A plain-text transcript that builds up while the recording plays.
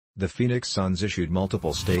The Phoenix Suns issued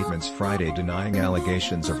multiple statements Friday denying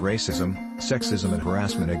allegations of racism, sexism and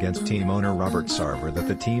harassment against team owner Robert Sarver that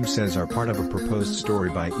the team says are part of a proposed story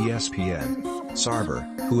by ESPN. Sarver,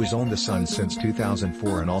 who has owned the Suns since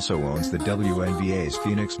 2004 and also owns the WNBA's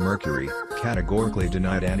Phoenix Mercury, categorically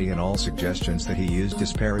denied any and all suggestions that he used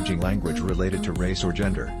disparaging language related to race or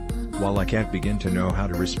gender. While I can't begin to know how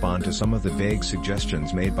to respond to some of the vague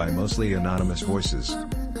suggestions made by mostly anonymous voices.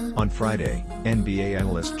 On Friday, NBA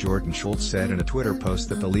analyst Jordan Schultz said in a Twitter post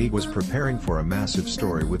that the league was preparing for a massive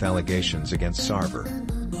story with allegations against Sarver.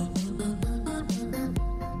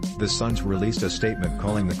 The Suns released a statement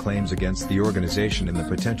calling the claims against the organization in the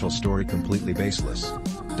potential story completely baseless.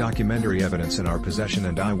 Documentary evidence in our possession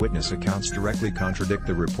and eyewitness accounts directly contradict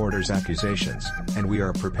the reporter's accusations, and we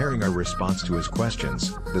are preparing our response to his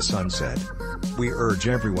questions, the Sun said. We urge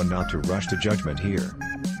everyone not to rush to judgment here,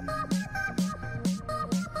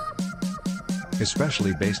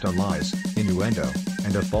 especially based on lies, innuendo,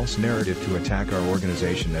 and a false narrative to attack our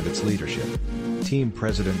organization and its leadership. Team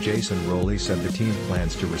President Jason Rowley said the team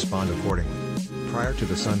plans to respond accordingly. Prior to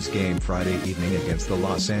the Suns game Friday evening against the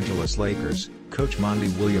Los Angeles Lakers, coach Monty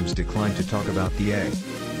Williams declined to talk about the A.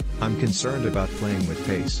 I'm concerned about playing with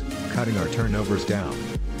pace, cutting our turnovers down.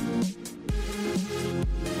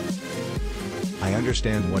 I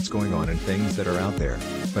understand what's going on and things that are out there,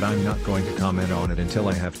 but I'm not going to comment on it until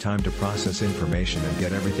I have time to process information and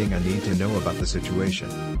get everything I need to know about the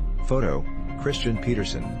situation. Photo, Christian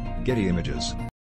Peterson, Getty Images.